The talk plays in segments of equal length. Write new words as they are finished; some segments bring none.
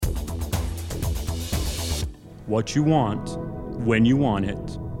what you want, when you want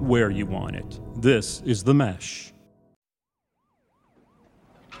it, where you want it. This is The Mesh.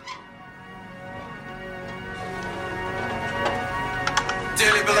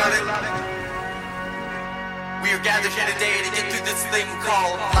 Dearly beloved, we are gathered here today to get through this thing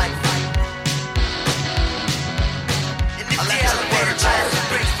called life. I let the word last and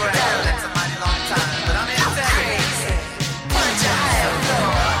preach forever. That's a mighty long time, but I'm here to say,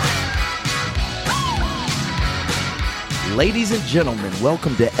 Ladies and gentlemen,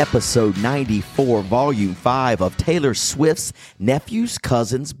 welcome to episode 94, volume 5 of Taylor Swift's Nephew's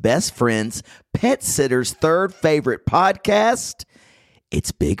Cousin's Best Friend's Pet Sitter's third favorite podcast.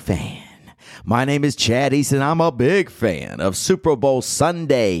 It's Big Fan. My name is Chad East, and I'm a big fan of Super Bowl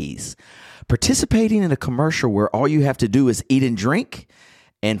Sundays. Participating in a commercial where all you have to do is eat and drink.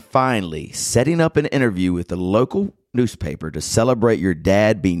 And finally, setting up an interview with the local newspaper to celebrate your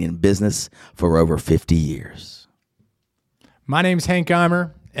dad being in business for over 50 years. My name's Hank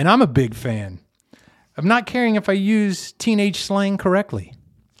Eimer, and I'm a big fan of not caring if I use teenage slang correctly.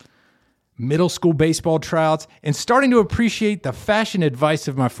 Middle school baseball tryouts, and starting to appreciate the fashion advice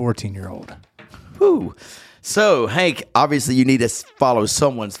of my 14-year-old. Whew. So, Hank, obviously you need to follow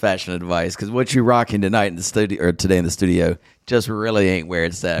someone's fashion advice because what you're rocking tonight in the studio or today in the studio just really ain't where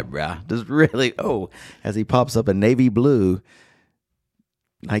it's at, brah. Just really, as he pops up a navy blue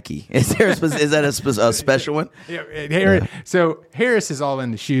Nike. Is that a special one? Yeah. So Harris is all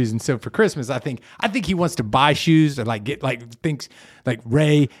into shoes, and so for Christmas, I think he wants to buy shoes or thinks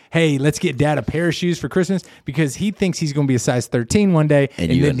Ray, hey, let's get Dad a pair of shoes for Christmas because he thinks he's going to be a size 13 one day, and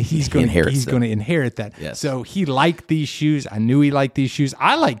then he's going to inherit that. Yes. So he liked these shoes. I knew he liked these shoes.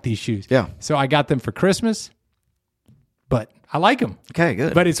 I like these shoes. Yeah. So I got them for Christmas, but I like them. Okay,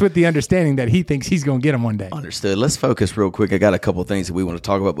 good. But it's with the understanding that he thinks he's going to get them one day. Understood. Let's focus real quick. I got a couple things that we want to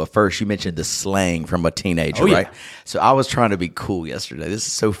talk about, but first, you mentioned the slang from a teenager, right? Yeah. So I was trying to be cool yesterday. This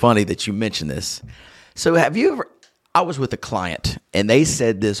is so funny that you mentioned this. So have you ever? I was with a client, and they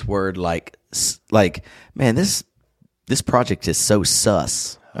said this word like, man, this project is so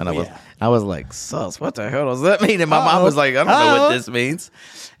sus, and I was like, sus? What the hell does that mean? And my mom was like, I don't know what this means,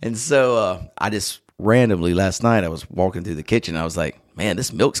 and so I just. Randomly last night I was walking through the kitchen. I was like, man,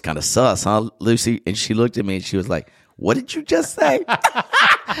 this milk's kind of sus, huh, Lucy? And she looked at me and she was like, what did you just say?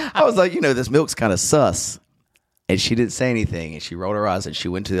 I was like, this milk's kind of sus. And she didn't say anything. And she rolled her eyes and she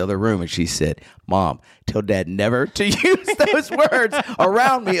went to the other room and she said, Mom, tell Dad never to use those words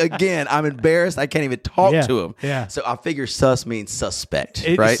around me again. I'm embarrassed. I can't even talk to him. Yeah. So I figure sus means suspect,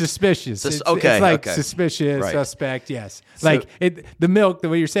 It's right? suspicious. It's suspicious, Right. suspect, yes. So, the milk, the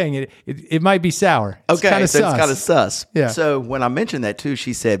way you're saying it might be sour. It's okay, kinda so sus. it's kind of sus. Yeah. So when I mentioned that too,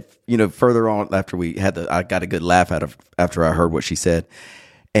 she said, further on after we had I got a good laugh after I heard what she said.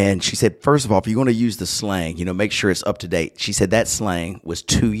 And she said, first of all, if you're going to use the slang, make sure it's up to date. She said that slang was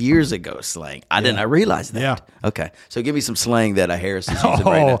 2 years ago slang. I didn't realize that. Yeah. Okay. So give me some slang that a Harris is using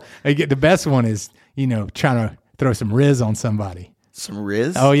right now. The best one is, trying to throw some Riz on somebody. Some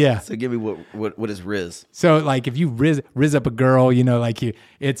Riz? Oh, yeah. So give me what is Riz? So if you Riz up a girl,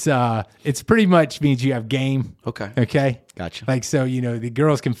 it's pretty much means you have game. Okay. Okay. Gotcha. The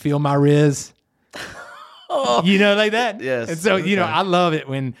girls can feel my Riz. Like that? Yes. And so, I love it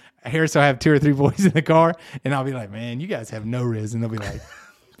when Harris will have 2 or 3 boys in the car, and I'll be like, man, you guys have no Riz. And they'll be like,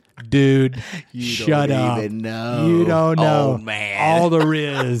 dude, shut up. You don't even know. You don't know. Oh, man. All the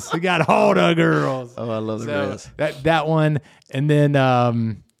Riz. We got all the girls. Oh, I love the Riz. That one. And then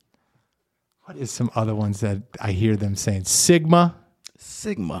what is some other ones that I hear them saying? Sigma.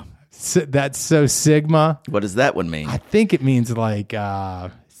 Sigma. That's so Sigma. What does that one mean? I think it means I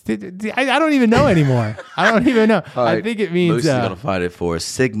don't even know anymore. I don't even know. Right. I think it means... Lucy's going to find it for us.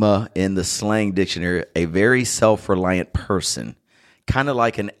 Sigma in the slang dictionary, a very self-reliant person. Kind of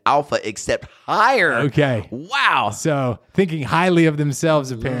like an alpha, except higher. Okay. Wow. So thinking highly of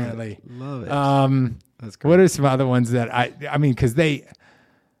themselves, apparently. Love it. That's great. What are some other ones that because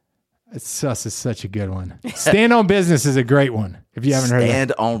sus is such a good one. Stand on business is a great one. If you haven't heard of it.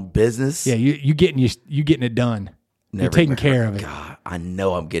 Stand on business? Yeah, you getting it done. You're taking care of it. God, I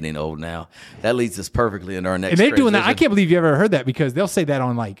know I'm getting old now. That leads us perfectly into our next And they're doing that. I transition. can't believe you ever heard that because they'll say that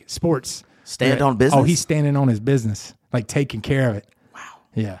on sports. Stand on business? Oh, he's standing on his business, taking care of it. Wow.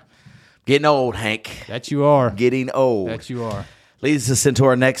 Yeah. Getting old, Hank. That you are. Getting old. That you are. Leads us into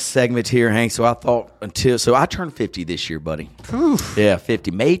our next segment here, Hank. So I turned 50 this year, buddy. Oof. Yeah, 50.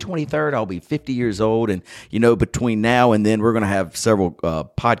 May 23rd, I'll be 50 years old. And, between now and then, we're going to have several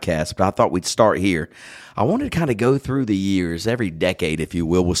podcasts, but I thought we'd start here. I wanted to kind of go through the years, every decade, if you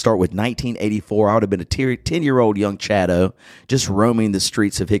will. We'll start with 1984. I would have been a 10-year-old young Chado, just roaming the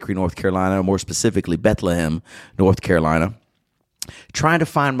streets of Hickory, North Carolina, more specifically Bethlehem, North Carolina, trying to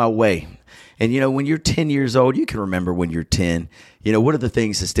find my way. And, when you're 10 years old, you can remember when you're 10, what are the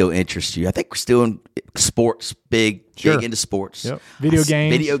things that still interest you? I think we're still in sports, big into sports. Yep. Video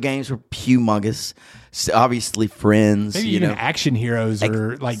games. Video games were humongous. So obviously, Friends. Maybe even action heroes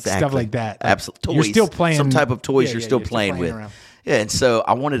or stuff like that. Absolutely. You're still playing. Some type of toys you're still playing with. Around. Yeah, and so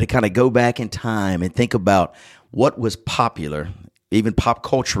I wanted to kind of go back in time and think about what was popular, even pop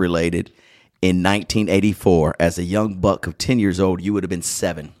culture related, in 1984. As a young buck of 10 years old, you would have been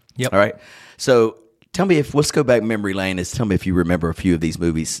 7. Yep. All right. So tell me let's go back memory lane. Tell me if you remember a few of these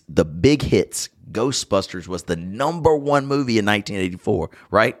movies. The big hits. Ghostbusters was the number 1 movie in 1984,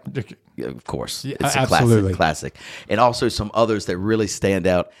 right? Yeah, of course. Yeah, it's a absolutely. classic. And also some others that really stand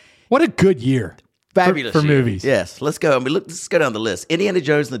out. What a good year. Fabulous for year. movies. Yes. Let's go. Let's go down the list. Indiana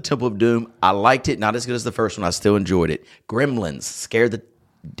Jones and the Temple of Doom. I liked it. Not as good as the first one. I still enjoyed it. Gremlins scared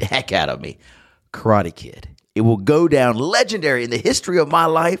the heck out of me. Karate Kid. It will go down legendary in the history of my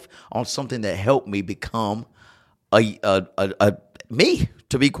life on something that helped me become a me,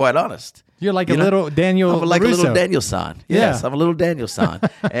 to be quite honest. You're like a little Daniel I'm like LaRusso. a little Daniel son. Yes, Yeah. I'm a little Daniel son.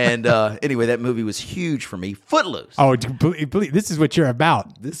 And anyway, that movie was huge for me. Footloose. Oh, this is what you're about.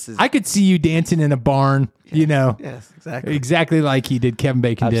 I could see you dancing in a barn, Yes, exactly. exactly like he did, Kevin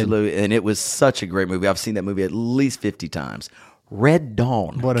Bacon did. Absolutely. And it was such a great movie. I've seen that movie at least 50 times. Red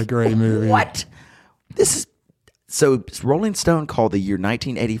Dawn. What a great movie. What? So Rolling Stone called the year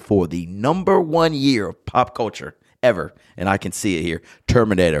 1984 the number 1 year of pop culture ever. And I can see it here.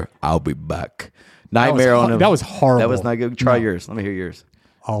 Terminator, I'll be back. Nightmare on Elm. That was horrible. That was not good. Try yours. Let me hear yours.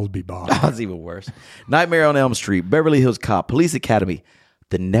 I'll be back. That was even worse. Nightmare on Elm Street, Beverly Hills Cop, Police Academy,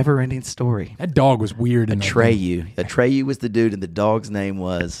 The Never-Ending Story. That dog was weird. Atreyu. Atreyu was the dude, and the dog's name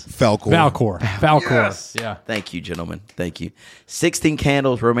was Falcor. Falcor. Yes. Yeah. Thank you, gentlemen. Thank you. 16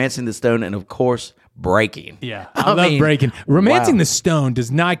 Candles, Romancing the Stone, and of course, Breaking. Yeah. I love Breaking. Romancing the Stone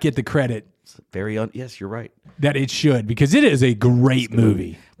does not get the credit Yes, you're right. that it should because it is a great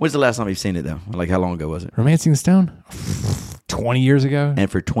movie. When's the last time you've seen it, though? Like, how long ago was it? Romancing the Stone? 20 years ago?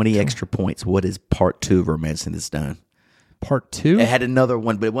 And for 20 extra points, what is part 2 of Romancing the Stone? Part 2? It had another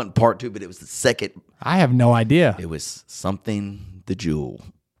one, but it wasn't part 2, but it was the second. I have no idea. It was Something the Jewel.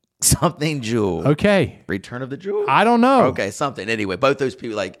 Something Jewel. Okay. Return of the Jewel? I don't know. Okay, something. Anyway, both those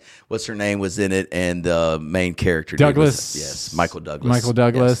people, like, what's her name, was in it, and the main character. Douglas. Yes, Michael Douglas. Michael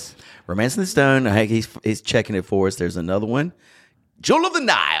Douglas. Yes. Romancing the Stone. I think he's checking it for us. There's another one. Jewel of the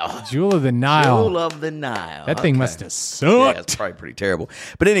Nile. Jewel of the Nile. Jewel of the Nile. That thing Okay. must have Yeah, sucked. it's probably pretty terrible.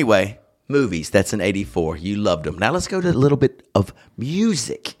 But anyway, movies. That's in 84. You loved them. Now let's go to a little bit of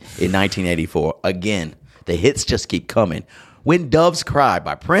music in 1984. Again, the hits just keep coming. When Doves Cry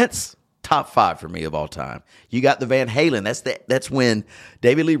by Prince. Top 5 for me of all time. You got the Van Halen. That's when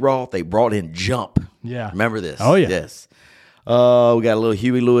David Lee Roth, they brought in Jump. Yeah. Remember this? Oh, yeah. Yes. We got a little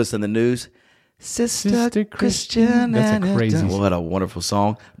Huey Lewis in the news. Sister Christian. That's a crazy song. What a wonderful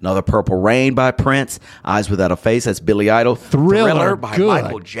song. Another Purple Rain by Prince. Eyes Without a Face. That's Billy Idol. Thriller. by Good.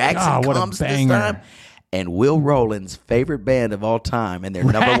 Michael Jackson God, what a comes this banger. time. And Will Rowland's favorite band of all time and their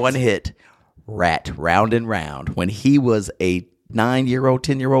Rat. number 1 hit, Rat, Round and Round. When he was a 9-year-old,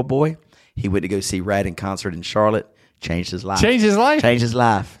 10-year-old boy, he went to go see Rat in concert in Charlotte. Changed his life. Changed his life? Changed his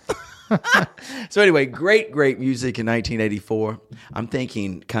life. So anyway, great music in 1984. I'm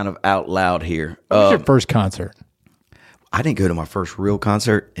thinking kind of out loud here. What was your first concert? I didn't go to my first real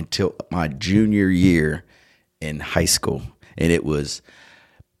concert until my junior year in high school. And it was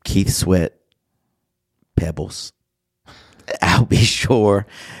Keith Sweat, Pebbles, I'll Be Sure,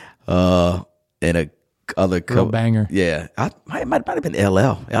 and a other Real banger. Yeah, it might have been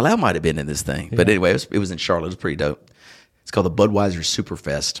LL. LL might have been in this thing. But anyway, it was in Charlotte. It was pretty dope. It's called the Budweiser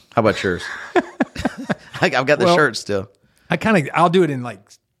Superfest. How about yours? I've got the shirt still. I'll do it in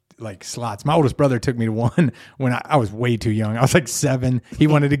like slots. My oldest brother took me to one when I was way too young. I was like 7. He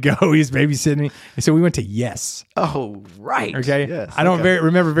wanted to go. He was babysitting me. And so we went to Yes. Oh, right. Okay. Yes. I don't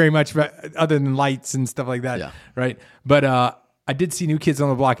remember very much about, other than lights and stuff like that. Yeah. Right. But I did see New Kids on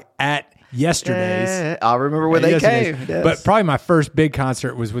the Block at Yesterday's. I remember where they Yesterday's. came. Yes. But probably my first big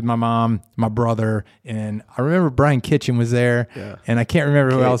concert was with my mom, my brother, and I remember Brian Kitchen was there. Yeah. And I can't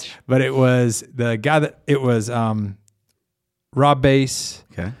remember who else, but it was the guy it was Rob Bass.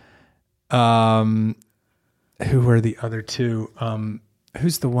 Okay. who were the other two?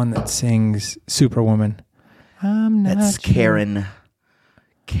 Who's the one that sings Superwoman? I'm not That's sure. Karen.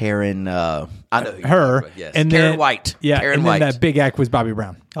 I know who you're Her. talking about, yes. And Karen then, White. Yeah. Karen and White. then that big act was Bobby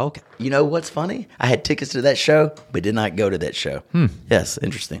Brown. Okay. You know what's funny? I had tickets to that show, but did not go to that show. Yes,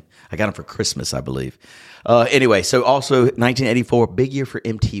 interesting. I got them for Christmas, I believe. Anyway, so also 1984, big year for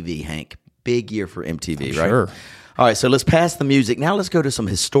MTV, Hank. Big year for MTV, right? Sure. All right, so let's pass the music. Now let's go to some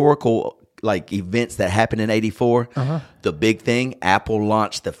historical events that happened in 84. The big thing, Apple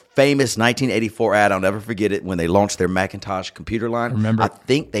launched the famous 1984 ad. I'll never forget it when they launched their Macintosh computer line. Remember. I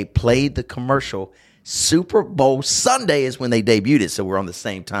think they played the commercial. Super Bowl Sunday is when they debuted it, so we're on the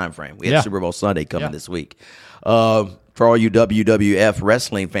same time frame. We had Yeah. Super Bowl Sunday coming Yeah. this week. For all you WWF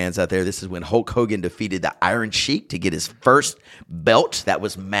wrestling fans out there, this is when Hulk Hogan defeated the Iron Sheik to get his first belt. That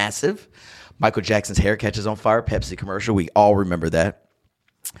was massive. Michael Jackson's hair catches on fire, Pepsi commercial. We all remember that.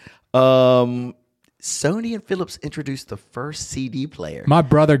 Sony and Philips introduced the first CD player. My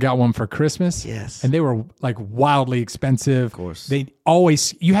brother got one for Christmas. Yes. And they were like wildly expensive. Of course.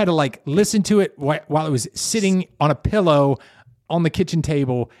 You had to like listen to it while it was sitting on a pillow on the kitchen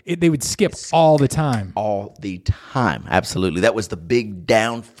table. They would skip all the time. All the time. Absolutely. That was the big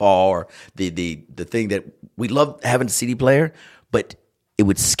downfall, or the thing that we loved having a CD player, but it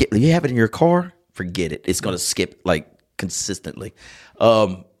would skip. If you have it in your car, forget it. It's going to skip like consistently.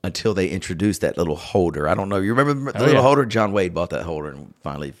 Until they introduced that little holder. I don't know. You remember the little yeah. holder? John Wade bought that holder and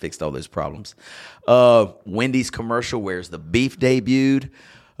finally fixed all those problems. Wendy's commercial, Where's the Beef debuted.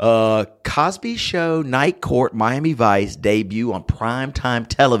 Cosby Show, Night Court, Miami Vice debut on primetime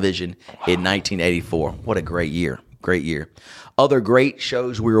television in 1984. What a great year. Great year. Other great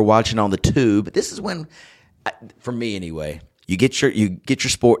shows we were watching on the tube. This is when, for me anyway, you get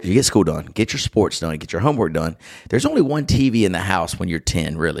school done, get your sports done, get your homework done. There's only one TV in the house when you're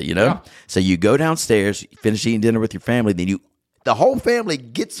 10, really, you know? Yeah. So you go downstairs, you finish eating dinner with your family, then the whole family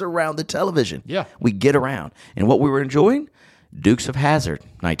gets around the television. Yeah. We get around. And what we were enjoying? Dukes of Hazzard,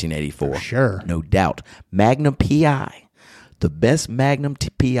 1984. Sure. No doubt. Magnum P.I., the best Magnum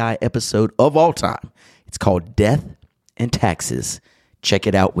P.I. episode of all time. It's called Death and Taxes. Check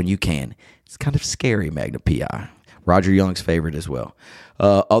it out when you can. It's kind of scary, Magnum P.I. Roger Young's favorite as well.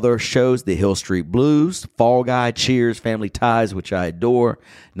 Other shows, The Hill Street Blues, Fall Guy, Cheers, Family Ties, which I adore,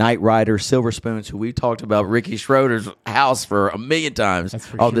 Knight Rider, Silver Spoons, who we talked about Ricky Schroeder's house for a million times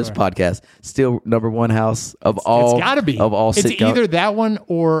on this podcast. Still number one house of all. It's got to be. Of all It's sitcoms. either that one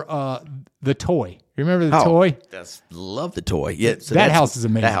or The Toy. Remember The Toy? Love The Toy. Yeah, so That house is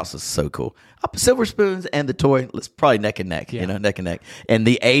amazing. That house is so cool. Silver Spoons and The Toy, let's probably neck and neck. Yeah. Neck and neck. And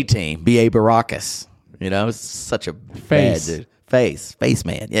the A-Team, B.A. Baracus. It's such a Face. bad dude. Face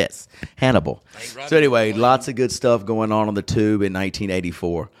man, yes. Hannibal. So anyway, lots of good stuff going on the tube in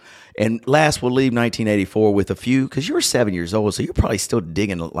 1984. And last, we'll leave 1984 with a few, because you were 7 years old, so you're probably still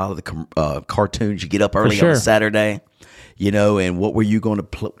digging a lot of the cartoons. You get up early on a Saturday, and what were you going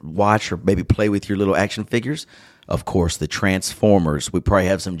to watch or maybe play with your little action figures? Of course, the Transformers. We probably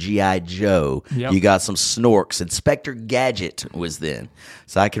have some G.I. Joe. Yep. You got some Snorks. Inspector Gadget was then.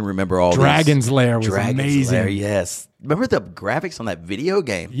 So I can remember all Dragon's these. Lair was amazing. Lair, yes. Remember the graphics on that video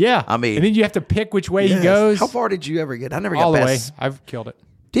game? Yeah. I mean, and then you have to pick which way yes. he goes. How far did you ever get? I never All got the way. past. I've killed it.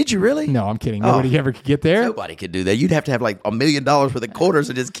 Did you really? No, I'm kidding. Nobody ever could get there. Nobody could do that. You'd have to have like $1 million worth of quarters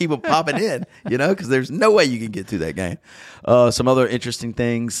and just keep them popping in, because there's no way you can get through that game. Some other interesting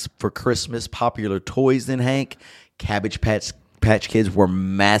things for Christmas, popular toys then, Hank. Cabbage Patch Kids were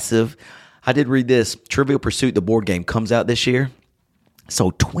massive. I did read this. Trivial Pursuit, the board game, comes out this year.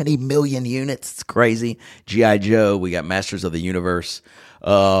 Sold 20 million units. It's crazy. G.I. Joe, we got Masters of the Universe.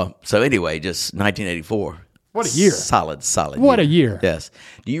 So anyway, just 1984. What a year. Solid. What a year. Yes.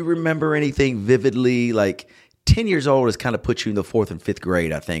 Do you remember anything vividly? Like 10 years old has kind of put you in the 4th and 5th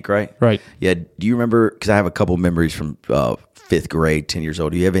grade, I think, right? Right. Yeah. Do you remember? Because I have a couple memories from 5th grade, 10 years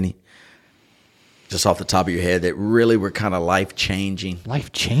old. Do you have any? Just off the top of your head that really were kind of life-changing?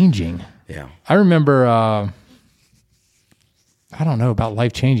 Life-changing. Yeah. I remember, I don't know about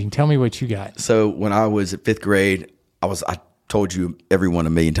life-changing. Tell me what you got. So when I was at 5th grade, I told you everyone a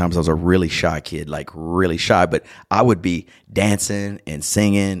million times I was a really shy kid, like really shy, but I would be dancing and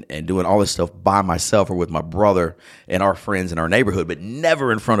singing and doing all this stuff by myself or with my brother and our friends in our neighborhood, but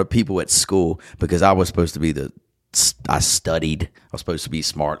never in front of people at school because I was supposed to be I studied. I was supposed to be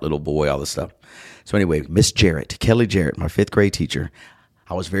smart little boy, all this stuff. So anyway, Miss Jarrett, Kelly Jarrett, my 5th grade teacher,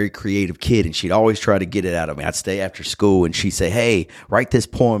 I was a very creative kid, and she'd always try to get it out of me. I'd stay after school, and she'd say, hey, write this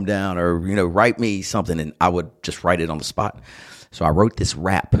poem down or, write me something, and I would just write it on the spot. So I wrote this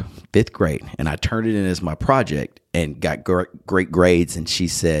rap, 5th grade, and I turned it in as my project and got great grades, and she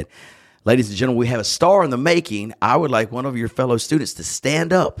said, ladies and gentlemen, we have a star in the making. I would like one of your fellow students to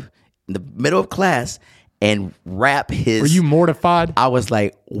stand up in the middle of class and rap his. Were you mortified? I was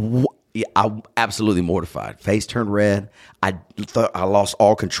like, yeah, I'm absolutely mortified. Face turned red. I thought I lost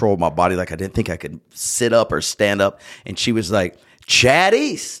all control of my body. Like I didn't think I could sit up or stand up. And she was like, Chad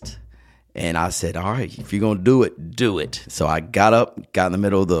East. And I said, all right, if you're going to do it, do it. So I got up, got in the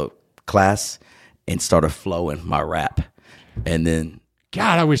middle of the class, and started flowing my rap. And then,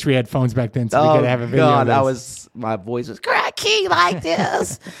 God, I wish we had phones back then so we could have a video. God, of this. my voice was cracky like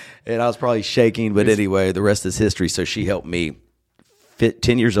this. And I was probably shaking. But anyway, the rest is history. So she helped me,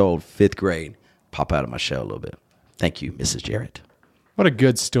 10 years old, 5th grade, pop out of my shell a little bit. Thank you, Mrs. Jarrett. What a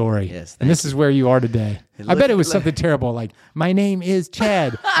good story. Yes, and this is where you are today. I bet it was look- something terrible like, my name is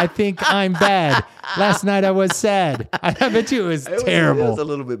Chad. I think I'm bad. Last night I was sad. I bet you it was terrible. It was a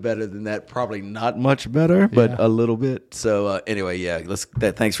little bit better than that. Probably not much better, but a little bit. So anyway, yeah.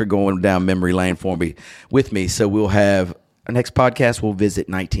 Thanks for going down memory lane with me. So we'll have our next podcast. We'll visit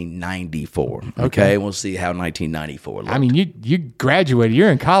 1994. Okay, we'll see how 1994 looked. I mean, you graduated.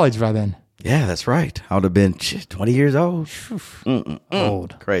 You're in college by then. Yeah, that's right. I would have been 20 years old.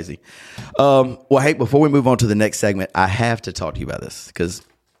 Old. Crazy. Well, hey, before we move on to the next segment, I have to talk to you about this because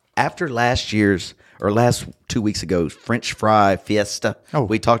after last 2 weeks ago, French fry fiesta,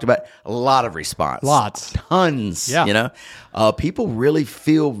 we talked about a lot of response. Lots. Tons. Yeah. You know, people really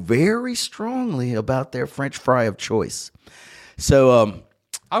feel very strongly about their French fry of choice. So,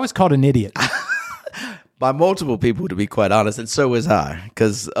 I was called an idiot. by multiple people, to be quite honest, and so was I,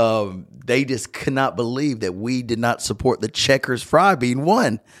 because they just could not believe that we did not support the Checkers fry being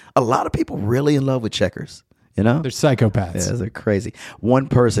one. A lot of people really in love with Checkers, you know? They're psychopaths. Yeah, they're crazy. One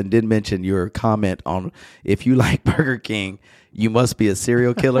person did mention your comment on if you like Burger King, you must be a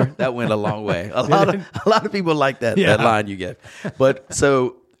serial killer. That went a long way. A lot of people like that line you gave. But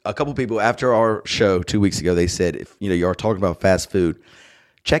so a couple people after our show 2 weeks ago, they said, if you are talking about fast food,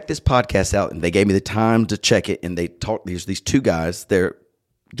 check this podcast out. And they gave me the time to check it. And they talk. There's these two guys. They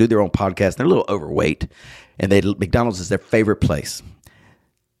do their own podcast. They're a little overweight, and McDonald's is their favorite place.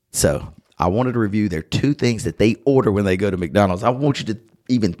 So I wanted to review their 2 things that they order when they go to McDonald's. I want you to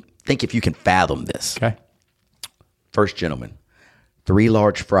even think if you can fathom this. Okay. First gentleman, 3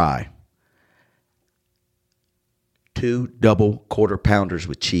 large fry, 2 double quarter pounders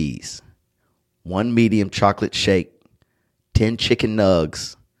with cheese, 1 medium chocolate shake, 10 chicken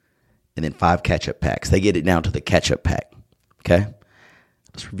nugs, and then 5 ketchup packs. They get it down to the ketchup pack. Okay?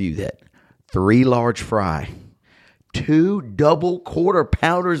 Let's review that. 3 large fry, 2 double quarter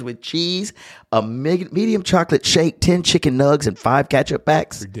pounders with cheese, a medium chocolate shake, 10 chicken nugs, and 5 ketchup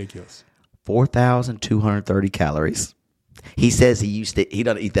packs. Ridiculous. 4,230 calories. He says he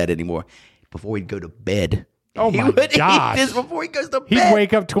doesn't eat that anymore. Before he'd go to bed. Oh He my would eat gosh. this before he goes to bed. He'd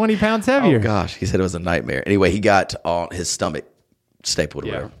wake up 20 pounds heavier. Oh gosh, he said it was a nightmare. Anyway, he got on his stomach stapled or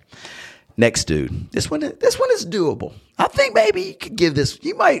whatever. Next dude, this one is doable. I think maybe you could give this.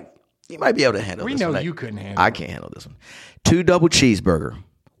 You might be able to handle. We this know one. you couldn't handle I it. can't handle this one. 2 double cheeseburger,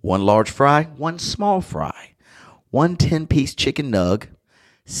 1 large fry, 1 small fry, 1 10-piece chicken nug,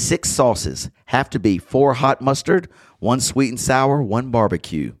 6 sauces. Have to be 4 hot mustard, 1 sweet and sour, 1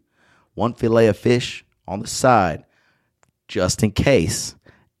 barbecue, 1 fillet of fish on the side, just in case,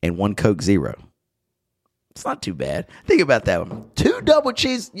 and 1 Coke Zero. It's not too bad. Think about that one. 2 double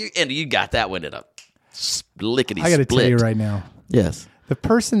cheese, and you got that one in a lickety split. I got to tell you right now, Yes. the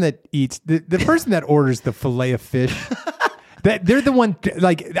person that eats, the person that orders the fillet of fish, that they're the one,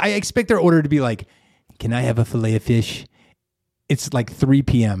 like, I expect their order to be like, can I have a fillet of fish? It's like 3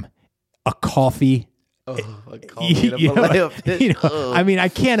 p.m. A coffee. A coffee and a fillet of fish. I mean, I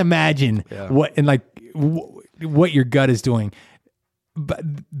can't imagine what your gut is doing. But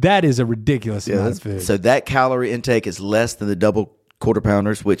that is a ridiculous amount of food. So that calorie intake is less than the double quarter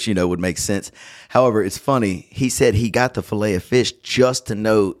pounders, which, would make sense. However, it's funny. He said he got the fillet of fish just to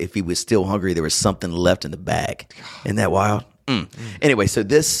know if he was still hungry, there was something left in the bag. Isn't that wild? Anyway, so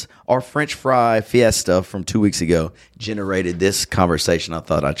our French fry fiesta from 2 weeks ago generated this conversation. I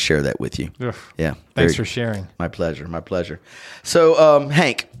thought I'd share that with you. Ugh. Yeah. Thanks for sharing. My pleasure. So,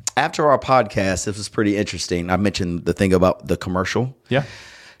 Hank, after our podcast, this was pretty interesting. I mentioned the thing about the commercial. Yeah.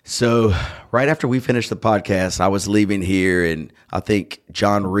 So right after we finished the podcast, I was leaving here, and I think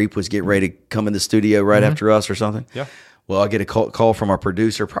John Reap was getting ready to come in the studio right after us or something. Yeah. Well, I get a call from our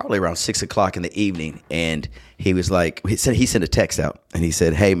producer probably around 6 o'clock in the evening, and he was like, he sent a text out, and he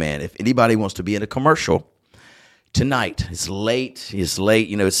said, "Hey man, if anybody wants to be in a commercial tonight, it's late, it's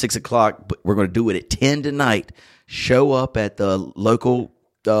 6 o'clock, but we're going to do it at 10 tonight. Show up at the local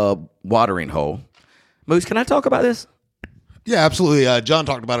watering hole." Moose, can I talk about this? Yeah, absolutely. John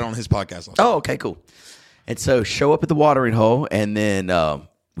talked about it on his podcast. Last Oh, okay, cool. And so show up at the watering hole, and then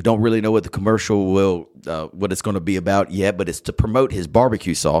we don't really know what the commercial what it's going to be about yet, but it's to promote his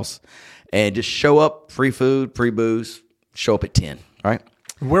barbecue sauce. And just show up, free food, free booze, show up at 10, all right?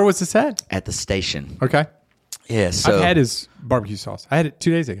 Where was this at? At the station. Okay. Yeah, so I've had his barbecue sauce. I had it 2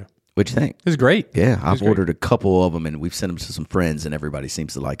 days ago. what'd you think? It was great. Yeah, It was I've great. ordered a couple of them, and we've sent them to some friends, and everybody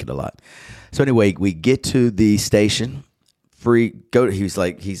seems to like it a lot. So anyway, we get to the station.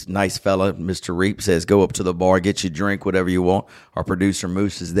 He's a nice fella. Mr. Reap says, go up to the bar, get you a drink, whatever you want. Our producer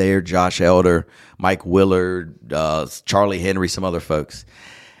Moose is there, Josh Elder, Mike Willard, Charlie Henry, some other folks.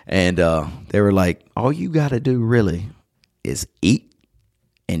 And they were like, all you got to do really is eat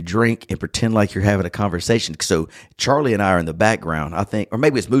and drink and pretend like you're having a conversation. So Charlie and I are in the background, I think, or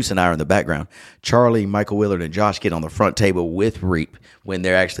maybe it's Moose and I are in the background. Charlie, Michael Willard, and Josh get on the front table with Reap when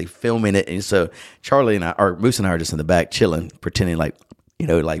they're actually filming it. And so Moose and I are just in the back chilling, pretending like,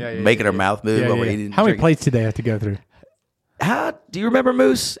 making our mouth move while we're eating. and How many drinking. plates did they have to go through? Do you remember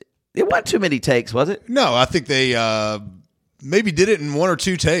Moose? It wasn't too many takes, was it? No, I think they maybe did it in 1 or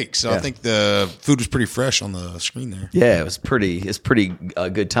 2 takes. So I think the food was pretty fresh on the screen there. Yeah, it's pretty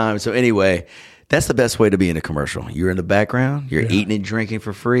good time. So anyway, that's the best way to be in a commercial. You're in the background. You're eating and drinking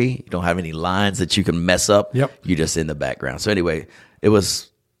for free. You don't have any lines that you can mess up. Yep. You're just in the background. So anyway, it was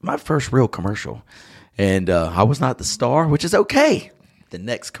my first real commercial. And I was not the star, which is okay. The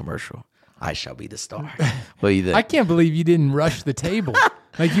next commercial, I shall be the star. What do you think? I can't believe you didn't rush the table.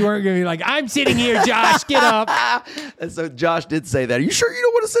 Like you weren't going to be like, I'm sitting here, Josh, get up. And so Josh did say that. Are you sure you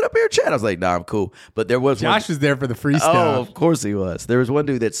don't want to sit up here and chat? I was like, nah, I'm cool. But there was Josh was there for the free stuff. Oh, of course he was. There was one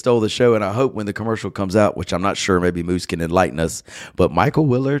dude that stole the show, and I hope when the commercial comes out, which I'm not sure, maybe Moose can enlighten us, but Michael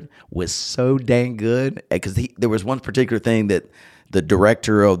Willard was so dang good because there was one particular thing that the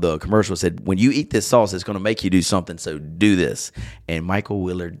director of the commercial said, when you eat this sauce, it's going to make you do something, so do this. And Michael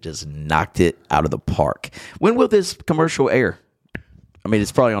Willard just knocked it out of the park. When will this commercial air? I mean,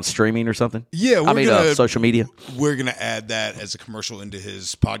 it's probably on streaming or something. Yeah, social media. We're gonna add that as a commercial into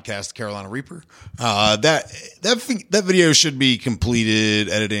his podcast, Carolina Reaper. That video should be completed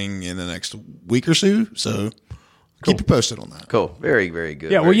editing in the next week or so. Keep you posted on that. Cool. Very, very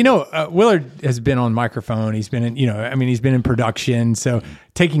good. Yeah, Very well, Willard has been on microphone. He's been in, he's been in production. So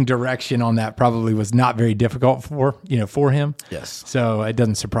taking direction on that probably was not very difficult for him. Yes. So it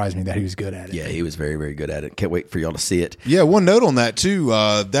doesn't surprise me that he was good at it. Yeah, he was very, very good at it. Can't wait for y'all to see it. Yeah, one note on that too.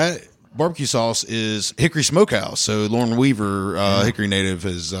 That barbecue sauce is Hickory Smokehouse. So Lauren Weaver, Hickory native,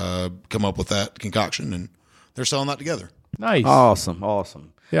 has come up with that concoction, and they're selling that together. Nice. Awesome.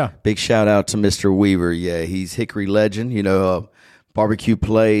 Yeah. Big shout out to Mr. Weaver. Yeah, he's Hickory legend. Barbecue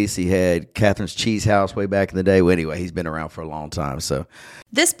place. He had Catherine's Cheese House way back in the day. Well, anyway, he's been around for a long time. So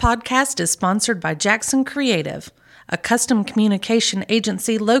This podcast is sponsored by Jackson Creative, a custom communication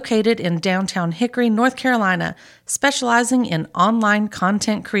agency located in downtown Hickory, North Carolina, specializing in online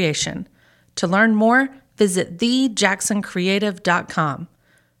content creation. To learn more, visit thejacksoncreative.com.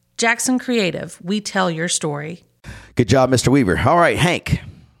 Jackson Creative, we tell your story. good job, Mr. Weaver. All right, Hank.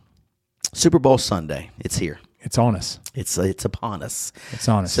 Super Bowl Sunday. It's here. It's on us. It's upon us. It's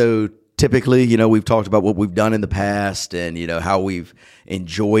on us. So typically, we've talked about what we've done in the past and, how we've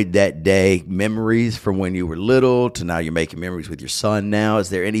enjoyed that day, memories from when you were little to now you're making memories with your son now. Is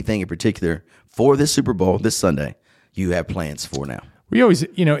there anything in particular for this Super Bowl, this Sunday, you have plans for now? We always,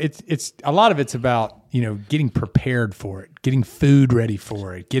 it's a lot of it's about, getting prepared for it, getting food ready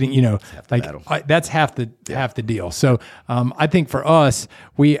for it, getting, battle. that's half the deal. So I think for us,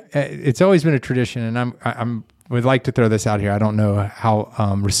 it's always been a tradition, and I'm would like to throw this out here. I don't know how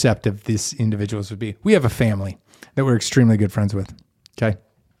receptive these individuals would be. We have a family that we're extremely good friends with. Okay.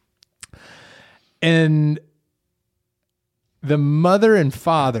 And the mother and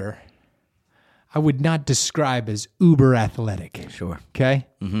father, I would not describe as uber athletic. Sure. Okay.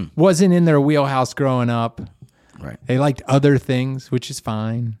 Wasn't in their wheelhouse growing up. Right. They liked other things, which is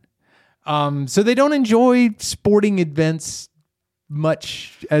fine. So they don't enjoy sporting events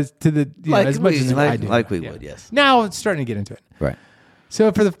much as to the as much as I do. Like we would, yes. Now it's starting to get into it. Right.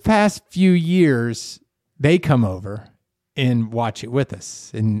 So for the past few years, they come over and watch it with us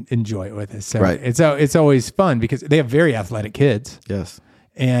and enjoy it with us. So Right. it's always fun because they have very athletic kids. Yes.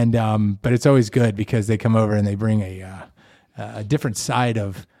 And but it's always good because they come over and they bring a different side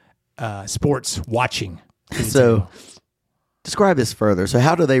of sports watching. So describe this further. So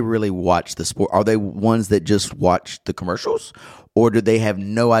how do they really watch the sport? Are they ones that just watch the commercials, or do they have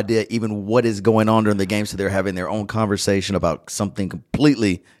no idea even what is going on during the game? So they're having their own conversation about something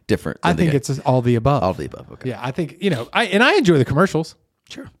completely different. I think it's all the above. all the above. Okay. Yeah, I think I enjoy the commercials.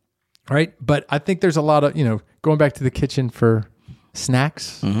 Sure. Right, but I think there's a lot of going back to the kitchen for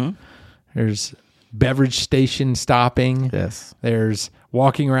snacks. Mm-hmm. There's beverage station stopping. Yes. There's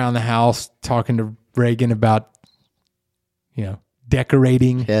walking around the house talking to Reagan about,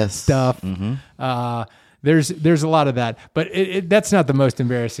 decorating stuff. Mm-hmm. There's a lot of that, but that's not the most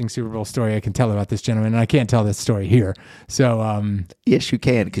embarrassing Super Bowl story I can tell about this gentleman, and I can't tell this story here. So, yes, you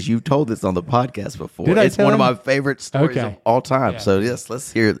can, because you've told this on the podcast before. Did I it's tell one him? of my favorite stories Okay. of all time. Yeah. So yes,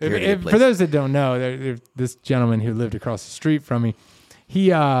 let's hear it. For those that don't know, this gentleman who lived across the street from me,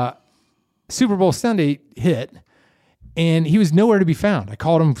 he Super Bowl Sunday hit, and he was nowhere to be found. I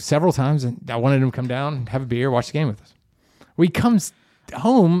called him several times, and I wanted him to come down and have a beer, watch the game with us. Well, he comes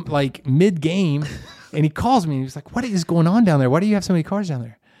home like mid-game, and he calls me, and he's like, "What is going on down there? Why do you have so many cars down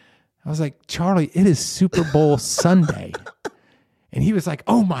there?" I was like, "Charlie, it is Super Bowl Sunday." And he was like,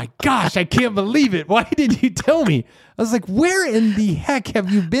 "Oh my gosh, I can't believe it. Why did you tell me?" I was like, "Where in the heck have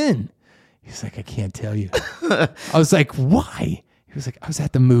you been?" He's like, "I can't tell you." I was like, "Why?" He was like, "I was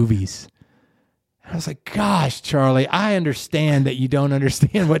at the movies." I was like, "Gosh, Charlie, I understand that you don't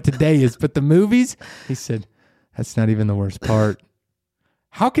understand what today is, but the movies?" He said, "That's not even the worst part."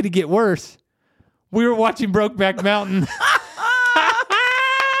 How could it get worse? We were watching Brokeback Mountain.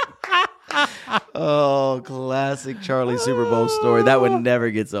 Oh, classic Charlie Super Bowl story. That one never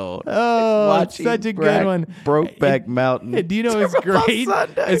gets old. Oh, it's such a good one. Brokeback Mountain. Do you know what's great?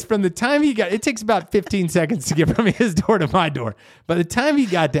 It's from the time it takes about 15 seconds to get from his door to my door. By the time he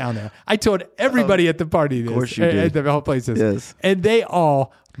got down there, I told everybody at the party this. Of course you did. The whole place this. Yes. And they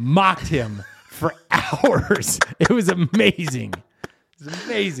all mocked him for hours. It was amazing. It's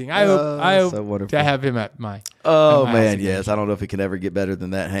amazing. I hope so wonderful. to have him at my. Oh at my man, house again. yes. I don't know if it can ever get better than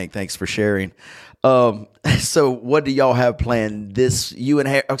that, Hank. Thanks for sharing. So what do y'all have planned this? You and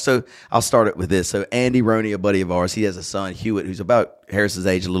Harris. So I'll start it with this. So Andy Roney, a buddy of ours, he has a son, Hewitt, who's about Harris's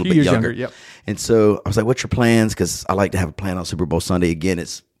age, a little bit years younger. younger, yep. And so I was like, "What's your plans?" Because I like to have a plan on Super Bowl Sunday. Again,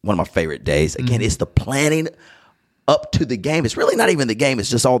 it's one of my favorite days. Again, it's the planning up to the game. It's really not even the game. It's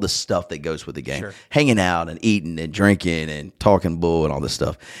just all the stuff that goes with the game. Sure. Hanging out and eating and drinking and talking bull and all this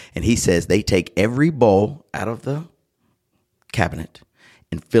stuff. And he says they take every bowl out of the cabinet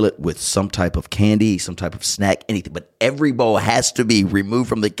and fill it with some type of candy, some type of snack, anything. But every bowl has to be removed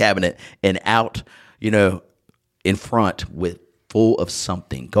from the cabinet and out, in front with full of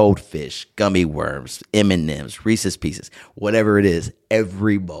something: goldfish, gummy worms, M&Ms, Reese's Pieces, whatever it is.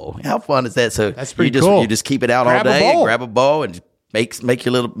 Every bowl. How fun is that? So That's pretty you cool. You just keep it out Grab a all day. bowl. Grab a bowl and make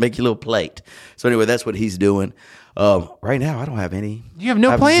your little plate. So anyway, that's what he's doing. Right now, I don't have any. You have no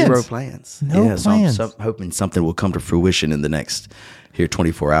I have plans? Zero plans. No yeah, plans. So I'm hoping something will come to fruition in the next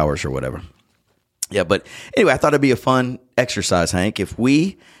 24 hours or whatever. Yeah, but anyway, I thought it'd be a fun exercise, Hank. If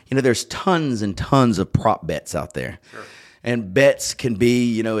we, there's tons and tons of prop bets out there. Sure. And bets can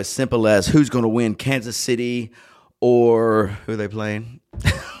be, as simple as who's going to win Kansas City or who are they playing?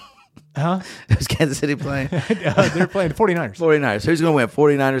 Huh? Who's Kansas City playing? They're playing the 49ers. 49ers. Who's going to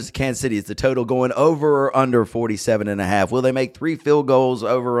win? 49ers, Kansas City. Is the total going over or under 47.5? Will they make 3 field goals,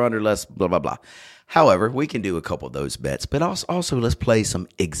 over or under, less, blah, blah, blah. However, we can do a couple of those bets, but also let's play some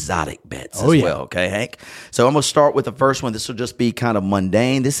exotic bets as well, okay, Hank? So I'm going to start with the first one. This will just be kind of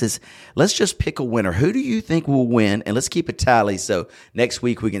mundane. Let's just pick a winner. Who do you think will win? And let's keep a tally so next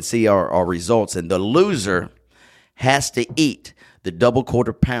week we can see our results. And the loser has to eat the double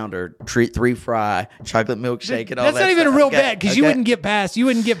quarter pounder, 3 fry, chocolate milkshake, and all that. That's not even stuff. a real Okay, bet because you okay. wouldn't get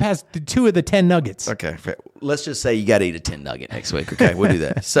past the 2 of the 10 nuggets. Okay, fair. Let's just say you got to eat a 10 nugget next week. Okay, we'll do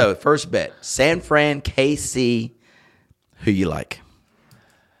that. So first bet: San Fran, KC. Who you like?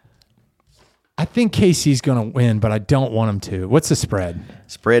 I think KC's going to win, but I don't want them to. What's the spread?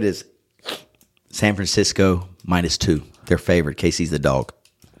 Spread is San Francisco -2. They're favored. KC's the dog,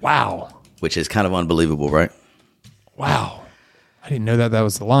 Wow. which is kind of unbelievable, right? Wow. I didn't know that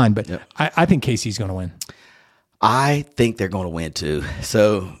was the line, but Yep. I think KC's going to win. I think they're going to win too.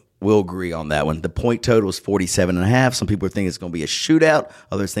 So we'll agree on that one. The point total is 47.5. Some people think it's going to be a shootout.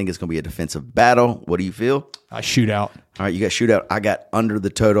 Others think it's going to be a defensive battle. What do you feel? I shoot out. All right, you got shootout. I got under the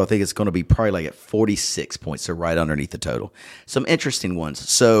total. I think it's going to be probably like at 46 points, so right underneath the total. Some interesting ones.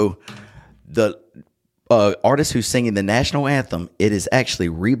 So the artist who's singing the national anthem, it is actually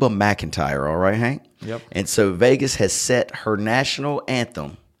Reba McEntire. All right, Hank? Yep. And so Vegas has set her national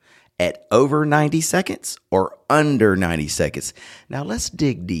anthem at over 90 seconds or under 90 seconds. Now, let's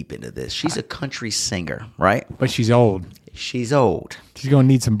dig deep into this. She's a country singer, right? But she's old. She's old. She's going to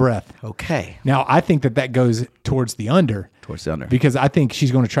need some breath. Okay. Now, I think that goes towards the under. Towards the under. Because I think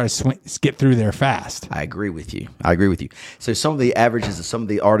she's going to try to get through there fast. I agree with you. So some of the averages of some of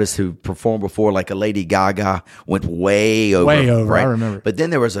the artists who performed before, like a Lady Gaga, went way over. Way over, right? I remember. But then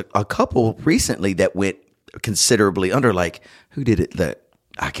there was a couple recently that went considerably under. Like, who did it? That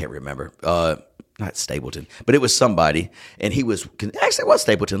I can't remember. Not Stapleton, but it was somebody, and he was actually it was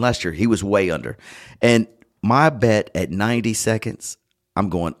Stapleton last year. He was way under, and my bet at 90 seconds, I'm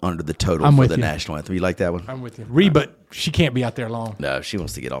going under the total I'm for with the you. national anthem. You like that one? I'm with you. Reba, she can't be out there long. No, she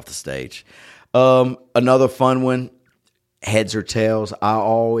wants to get off the stage. Another fun one, heads or tails. I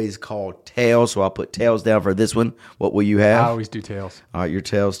always call tails, so I'll put tails down for this one. What will you I have? always do tails. All right, your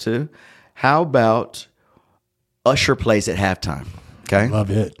tails too. How about Usher plays at halftime? Okay.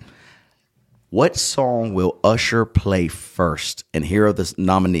 Love it. What song will Usher play first? And here are the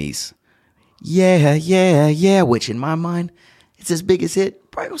nominees. Yeah, yeah, yeah, which in my mind, it's his biggest hit.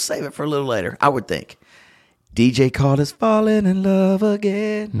 Probably gonna save it for a little later, I would think. DJ Carter's Falling in Love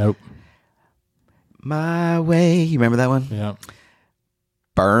Again. Nope. My Way. You remember that one? Yeah.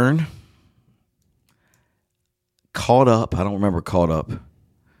 Burn. Caught Up. I don't remember Caught Up.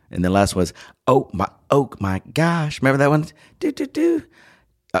 And then last was Oh my gosh. Remember that one? Do.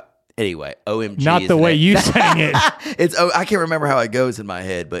 Anyway, OMG. Not is the way name. you sang it. I can't remember how it goes in my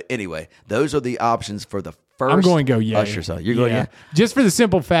head, but anyway, those are the options for the first. I'm going to go yeah. Usher song. You're going yeah. Just for the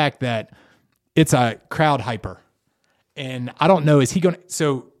simple fact that it's a crowd hyper, and I don't know is he going to?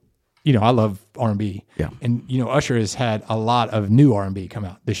 So, I love R&B. Yeah. And Usher has had a lot of new R&B come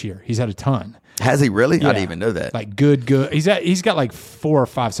out this year. He's had a ton. Has he really? Yeah. I didn't even know that. Like good. He's got like 4 or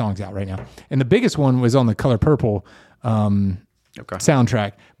 5 songs out right now, and the biggest one was on the Color Purple.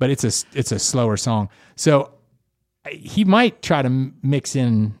 Soundtrack, but it's a slower song. So he might try to mix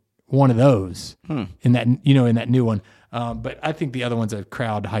in one of those in that in that new one. But I think the other one's a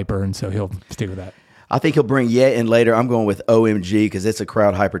crowd hyper, and so he'll stick with that. I think he'll bring Yeah in later. I'm going with OMG because it's a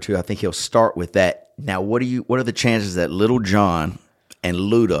crowd hyper too. I think he'll start with that. Now, what are the chances that Little John and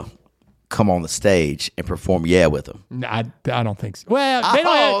Luda come on the stage and perform Yeah with him? I don't think so. Well, they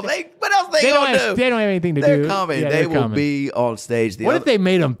don't. What else they gonna do? They don't have anything to They're do. coming. Yeah, they they're will coming. be on stage. What if they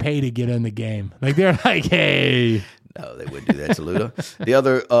made them pay to get in the game? Like they're like, hey. No, they wouldn't do that to Luda. The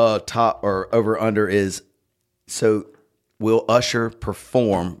other top or over under is, so will Usher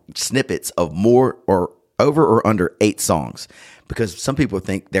perform snippets of more or over or under 8 songs? Because some people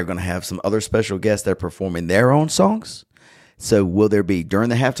think they're going to have some other special guests that are performing their own songs. So will there be, during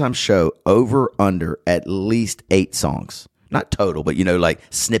the halftime show, over under at least 8 songs? Not total, but like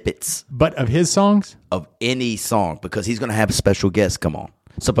snippets But of his songs? of any song, because he's going to have special guests come on,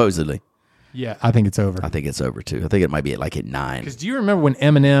 supposedly. Yeah, I think it's over. I think it's over too. I think it might be at 9. Because do you remember when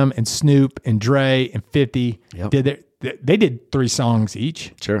Eminem and Snoop and Dre and 50 did they did 3 songs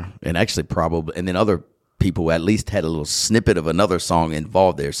each? Sure. And actually probably, and then other people at least had a little snippet of another song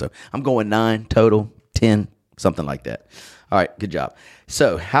involved there. So I'm going 9 total, 10, something like that. All right, good job.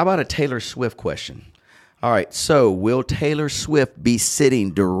 So how about a Taylor Swift question? All right, so will Taylor Swift be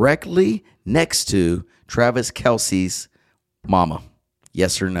sitting directly next to Travis Kelce's mama?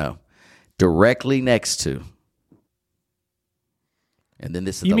 Yes or no? Directly next to. And then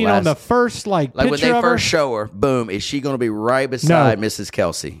this is You the mean last. on the first Like picture when they of her? first show her, boom, is she going to be right beside Mrs.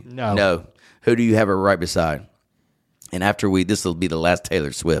 Kelsey? No. Who do you have her right beside? And after this will be the last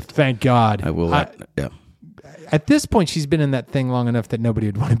Taylor Swift. Thank God. I will. Yeah. At this point, she's been in that thing long enough that nobody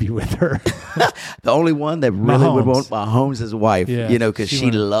would want to be with her. The only one that really would want Mahomes. Mahomes' wife, Yeah, because she she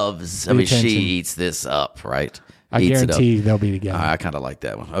wanted loves. I the mean, she attention. eats this up, right? I Eats it up. guarantee they'll be together. I kind of like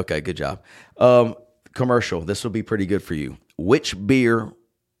that one. Okay, good job. Commercial. This will be pretty good for you. Which beer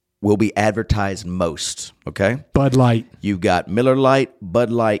will be advertised most? Okay. Bud Light. You've got Miller Lite,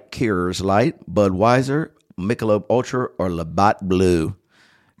 Bud Light, Coors Light, Budweiser, Michelob Ultra, or Labatt Blue.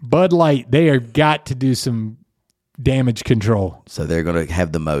 Bud Light, they are got to do some damage control. So they're going to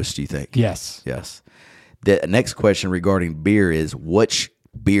have the most, you think? Yes. Yes. The next question regarding beer is which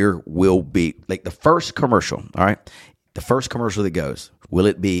beer will be, like the first commercial, all right? The first commercial that goes, will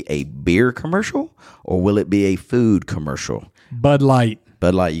it be a beer commercial or will it be a food commercial? Bud Light.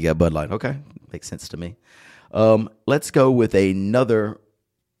 Bud Light, you got Bud Light. Okay, makes sense to me. Let's go with another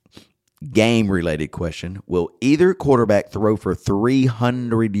game-related question. Will either quarterback throw for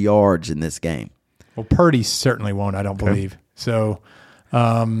 300 yards in this game? Well, Purdy certainly won't, I don't believe. So,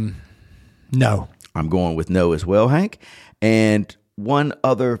 no. I'm going with no as well, Hank. And one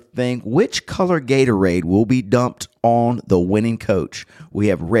other thing, which color Gatorade will be dumped on the winning coach? We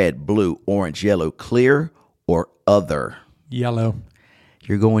have red, blue, orange, yellow, clear, or other. Yellow.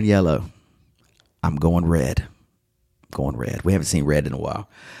 You're going yellow. I'm going red. We haven't seen red in a while.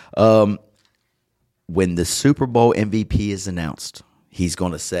 When the Super Bowl MVP is announced, he's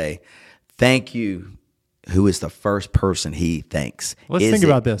going to say, thank you. Who is the first person he thanks? Let's Is think it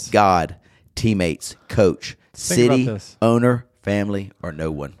about this. God, teammates, coach, think about city, this. owner, family, or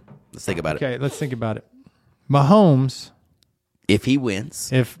no one? Let's think about it. Okay, let's think about it. Mahomes, If he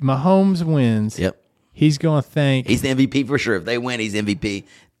wins, if Mahomes wins, yep, he's going to thank. he's the MVP for sure. If they win, he's MVP.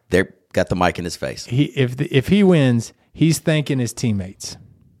 They're got the mic in his face. If he wins, he's thanking his teammates.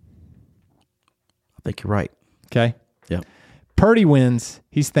 I think you're right. Okay. Yep. Purdy wins,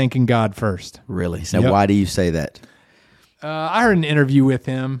 he's thanking God first. Really? So Yep. why do you say that? I heard an interview with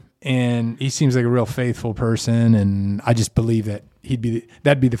him, and he seems like a real faithful person, and I just believe that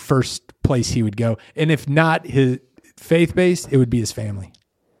that'd be the first place he would go. And if not his faith-based, it would be his family.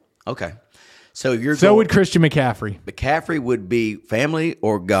 Okay. So you're So going, would Christian McCaffrey. McCaffrey would be family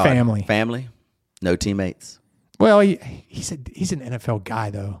or God? Family. Family? No teammates? Well, he's an NFL guy,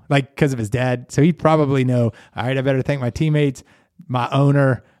 though, like because of his dad. So he'd probably know, all right, I better thank my teammates, my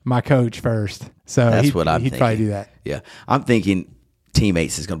owner, my coach first. So That's what I'm he'd thinking. probably do that. Yeah. I'm thinking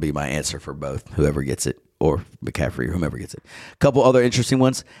teammates is going to be my answer for both, whoever gets it, or McCaffrey or whomever gets it. A couple other interesting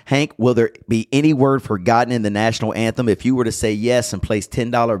ones. Hank, will there be any word forgotten in the national anthem? If you were to say yes and place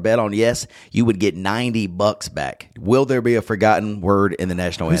 $10 bet on yes, you would get $90 back. Will there be a forgotten word in the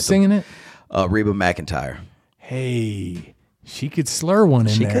national Who's anthem? singing it? Reba McEntire. Hey, she could slur one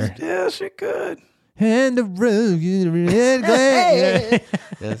in there. Yeah, she could. And the road,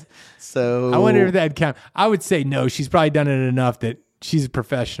 Yes. So I wonder if that'd count. I would say no. She's probably done it enough that she's a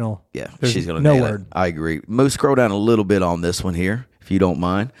professional. Yeah, There's she's going to no nail word. it. I agree. Move, scroll down a little bit on this one here, if you don't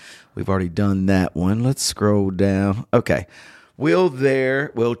mind. We've already done that one. Let's scroll down. Okay. Will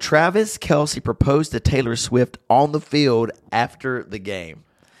Travis Kelce propose to Taylor Swift on the field after the game?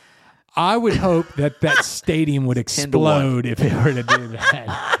 I would hope that stadium would 10-1. explode if it were to do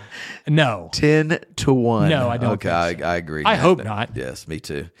that. No. 10-1. No, I don't Okay, think so. I agree. I hope not. Yes, me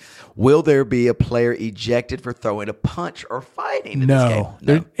too. Will there be a player ejected for throwing a punch or fighting in this game?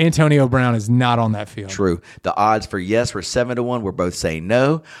 No. Antonio Brown is not on that field. True. The odds for yes were 7-1. We're both saying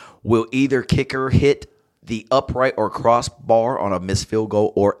no. Will either kicker hit the upright or crossbar on a missed field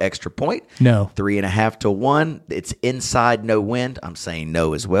goal or extra point? No. 3.5-1. It's inside, no wind. I'm saying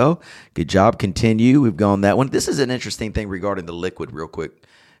no as well. Good job. Continue. We've gone that one. This is an interesting thing regarding the liquid, real quick.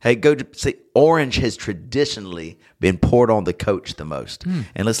 Hey, orange has traditionally been poured on the coach the most.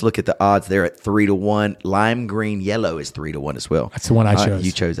 And let's look at the odds there at 3-1. Lime green yellow is 3-1 as well. That's the one I All right, chose.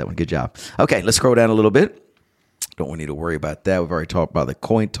 you chose that one. Good job. Okay, let's scroll down a little bit. Don't need to worry about that. We've already talked about the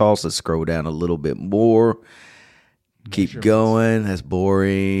coin toss. Let's scroll down a little bit more. Keep going. That's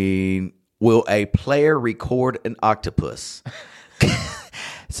boring. Will a player record an octopus?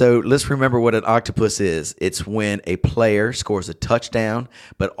 So let's remember what an octopus is. It's when a player scores a touchdown,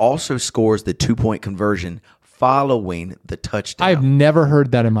 but also scores the 2-point conversion following the touchdown. I've never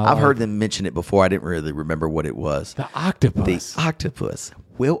heard that in my life. I've heard them mention it before. I didn't really remember what it was. The octopus. The octopus.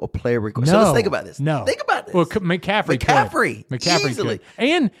 Will a player record? No. So let's think about this. No. Think about this. Well, McCaffrey could. Easily. Could.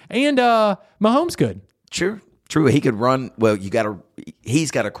 And Mahomes could. True. He could run. Well,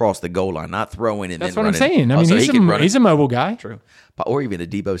 he's got to cross the goal line, not throw in and That's then what I'm run saying. in. I mean, So he could run he's it. a mobile guy. True. Or even a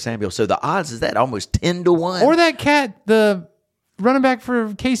Debo Samuel. So the odds is that almost 10-1. Or that cat, the running back for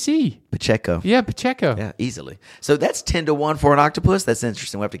KC. Pacheco. Yeah, Pacheco. Yeah, easily. So that's 10-1 for an octopus. That's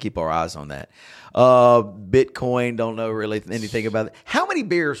interesting. We have to keep our eyes on that. Bitcoin, don't know really anything about it. How many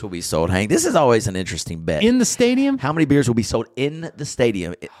beers will be sold, Hank? This is always an interesting bet. In the stadium? How many beers will be sold in the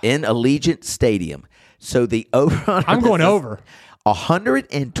stadium, in Allegiant Stadium? So the over. I'm going over.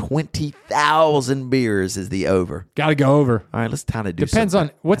 120,000 beers is the over. Got to go over. All right, let's kind of do Depends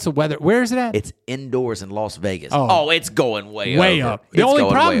something. on what's the weather. Where is it at? It's indoors in Las Vegas. Oh. Oh, it's going way way over. up. The It's only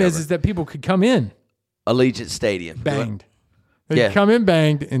going problem way is over. that people could come in Allegiant Stadium. banged. They Yeah. could come in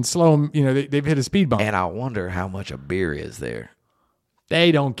banged and slow them. You know, they've hit a speed bump. And I wonder how much a beer is there.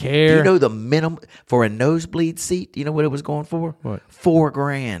 They don't Do care. you know the minimum for a nosebleed seat? You know what it was going for? What?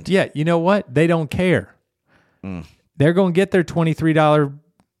 $4,000. Yeah, you know what? They don't care. Mm. They're going to get their $23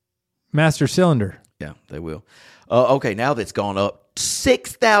 master cylinder. Yeah, they will. Okay, now that's gone up.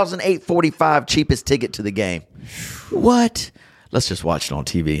 $6,845 cheapest ticket to the game. What? Let's just watch it on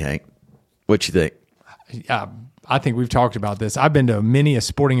TV, Hank. What you think? I think we've talked about this. I've been to a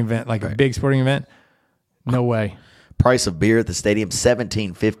sporting event, like a big sporting event. No way. Price of beer at the stadium,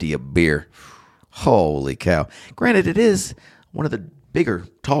 $17.50 a beer. Holy cow. Granted, it is one of the bigger,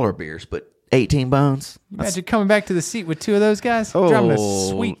 taller beers, but 18 bones. Imagine coming back to the seat with two of those guys, Oh. dropping a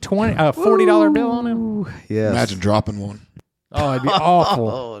sweet $40 bill on him. Yeah. Imagine dropping one. Oh, it'd be awful.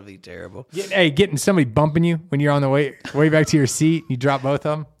 Oh, it'd be terrible. Getting somebody bumping you when you're on the way back to your seat. You drop both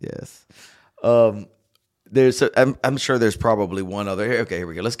of them. Yes. I'm sure there's probably one other. Okay, here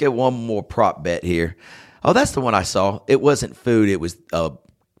we go. Let's get one more prop bet here. Oh, that's the one I saw. It wasn't food. It was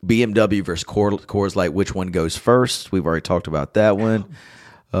BMW versus Coors Light. Which one goes first? We've already talked about that one.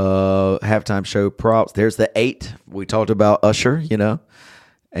 Halftime show props. There's the 8. We talked about Usher,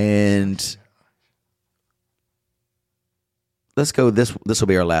 and let's go. This will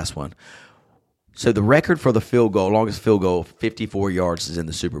be our last one. So the record for the longest field goal, 54 yards, is in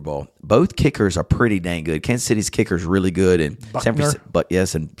the Super Bowl. Both kickers are pretty dang good. Kansas City's kicker is really good, and San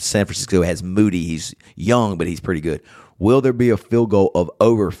Francisco has Moody. He's young, but he's pretty good. Will there be a field goal of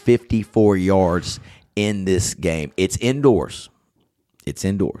over 54 yards in this game? It's indoors.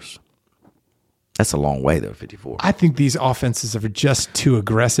 That's a long way, though, 54. I think these offenses are just too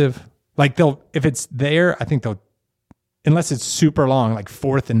aggressive. Like if it's there, I think they'll, unless it's super long, like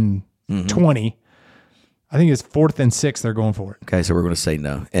 4th and 20. I think it's 4th and 6. They're going for it. Okay, so we're going to say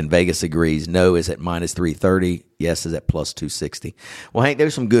no. And Vegas agrees. No is at -330. Yes is at +260. Well, Hank,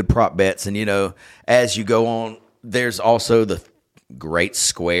 there's some good prop bets. And, as you go on, there's also the great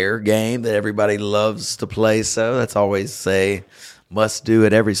square game that everybody loves to play. So that's always a must do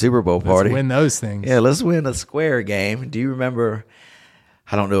at every Super Bowl party. Let's win those things. Yeah, let's win a square game. Do you remember?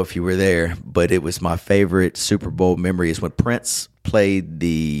 I don't know if you were there, but it was my favorite Super Bowl memory is when Prince played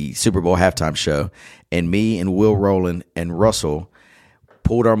the Super Bowl halftime show, and me and Will Rowland and Russell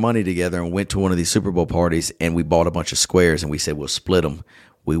pulled our money together and went to one of these Super Bowl parties, and we bought a bunch of squares, and we said we'll split them.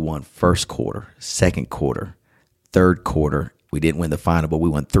 We won first quarter, second quarter, third quarter. We didn't win the final, but we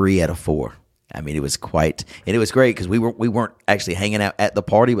won 3 out of 4. I mean, it was great because we weren't actually hanging out at the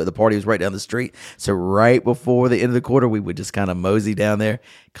party, but the party was right down the street. So right before the end of the quarter, we would just kind of mosey down there,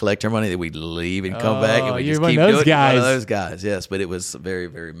 collect our money, then we'd leave and come back, and we just keep doing it. One of those guys, yes. But it was very,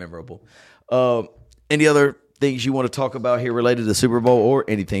 very memorable. Any other things you want to talk about here related to the Super Bowl or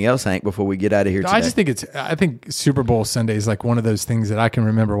anything else, Hank, before we get out of here today? I think Super Bowl Sunday is like one of those things that I can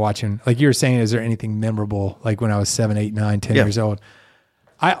remember watching. Like you were saying, is there anything memorable? Like when I was 7, 8, 9, 10 years old.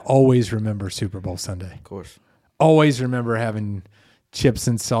 I always remember Super Bowl Sunday. Of course. Always remember having chips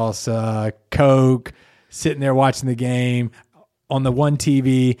and salsa, Coke, sitting there watching the game on the one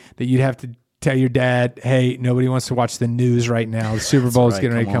TV that you'd have to tell your dad, hey, nobody wants to watch the news right now. The Super Bowl is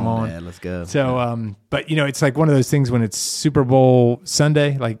getting ready to come on. Man, let's go. So, but it's like one of those things when it's Super Bowl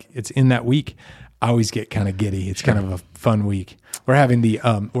Sunday, like it's in that week, I always get kind of giddy. It's kind of a fun week.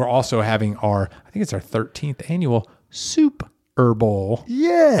 We're also having I think it's our 13th annual Super Bowl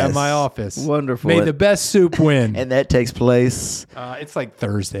at my office. Wonderful. May the best soup win. And that takes place it's like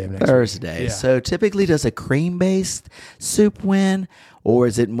Thursday of next week. Yeah. So typically does a cream-based soup win, or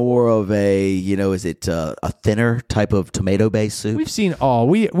is it more of a, is it a thinner type of tomato-based soup? We've seen all.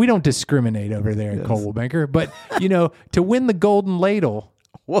 We don't discriminate over there at Coldwell Banker, but to win the golden ladle,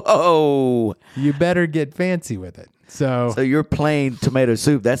 whoa, you better get fancy with it. So you're plain tomato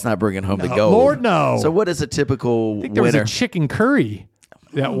soup. That's not bringing home the gold. Lord, no. So what is a typical I think there winner? was a chicken curry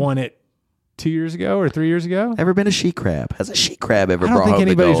that won it 2 years ago or 3 years ago. Ever been a she crab? Has a she crab ever I don't brought think home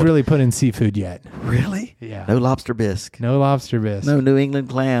the anybody's gold? really put in seafood yet. Really? Yeah. No lobster bisque. No lobster bisque. No New England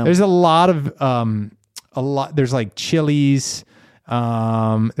clam. There's a lot of there's like chilies.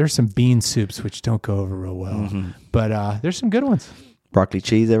 There's some bean soups which don't go over real well. But there's some good ones. Broccoli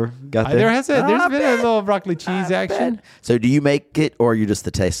cheese ever got there? There's been a little broccoli cheese action. So do you make it, or are you just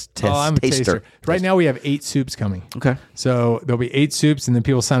the I'm a taster? taster. Right now we have 8 soups coming. Okay. So there'll be 8 soups, and then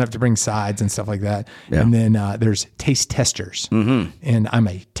people sign up to bring sides and stuff like that. Yeah. And then there's taste testers, and I'm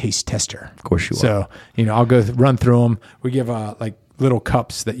a taste tester. Of course you are. So I'll go run through them. We give like little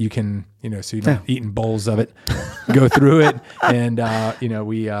cups that you can so you're not eating bowls of it. Go through it, and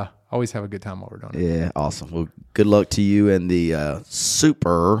we always have a good time while we're doing it. Yeah, awesome. Well, good luck to you and the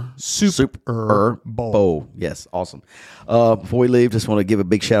Super Bowl. Yes, awesome. Before we leave, just want to give a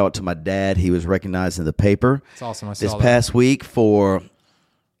big shout out to my dad. He was recognized in the paper. It's awesome. I saw this that. past week for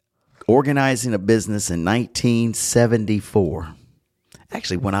organizing a business in 1974.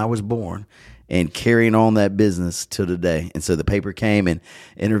 Actually, when I was born. And carrying on that business till today. And so the paper came and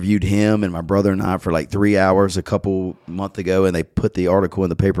interviewed him and my brother and I for like 3 hours a couple months ago. And they put the article in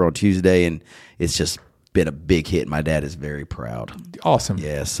the paper on Tuesday. And it's just been a big hit. My dad is very proud. Awesome.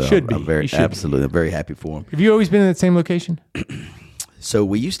 Yeah, so Should be. I'm very absolutely. I'm very happy for him. Have you always been in that same location? So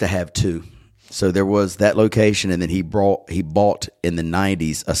we used to have 2. So there was that location, and then he bought in the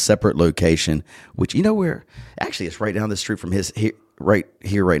 90s a separate location, which where actually it's right down the street from his right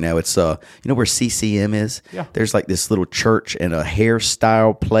here right now. It's where CCM is. Yeah. There's like this little church and a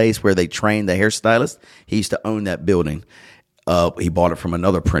hairstyle place where they train the hairstylist. He used to own that building. He bought it from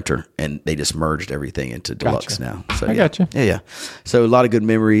another printer, and they just merged everything into Deluxe now. So I gotcha. Yeah. So a lot of good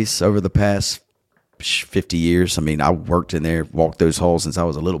memories over the past 50 years. I mean, I worked in there, walked those halls since I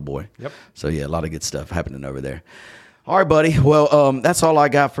was a little boy. Yep. So yeah, a lot of good stuff happening over there. All right, buddy. Well, that's all I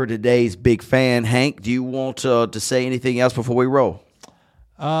got for today's Big Fan. Hank, do you want to say anything else before we roll?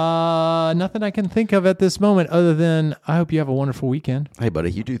 Nothing I can think of at this moment other than I hope you have a wonderful weekend. Hey,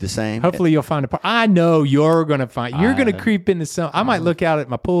 buddy, you do the same. Hopefully you'll find a part. I know you're going to find. You're going to creep into some. I might look out at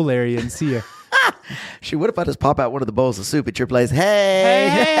my pool area and see you. Shoot, what if I just pop out one of the bowls of soup at your place?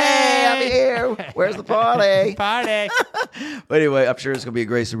 Hey, I'm here. Where's the party? Party. But anyway, I'm sure it's going to be a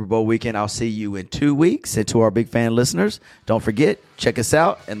great Super Bowl weekend. I'll see you in 2 weeks. And to our big fan listeners, don't forget, check us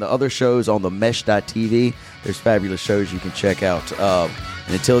out and the other shows on the mesh.tv. There's fabulous shows you can check out. And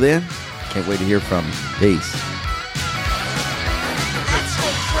until then, can't wait to hear from you. Peace. Let's go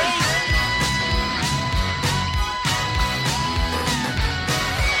crazy.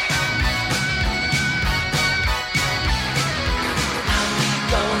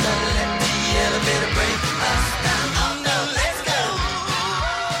 Gonna let the elevator break us down. Oh no, let's go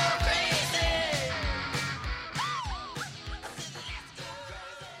crazy.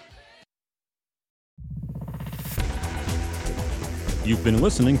 You've been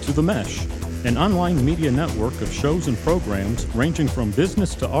listening to The Mesh, an online media network of shows and programs ranging from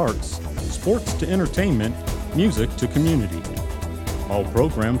business to arts, sports to entertainment, music to community. All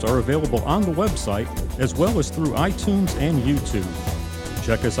programs are available on the website as well as through iTunes and YouTube.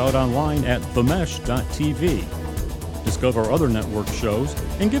 Check us out online at themesh.tv. Discover other network shows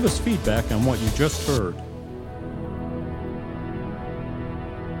and give us feedback on what you just heard.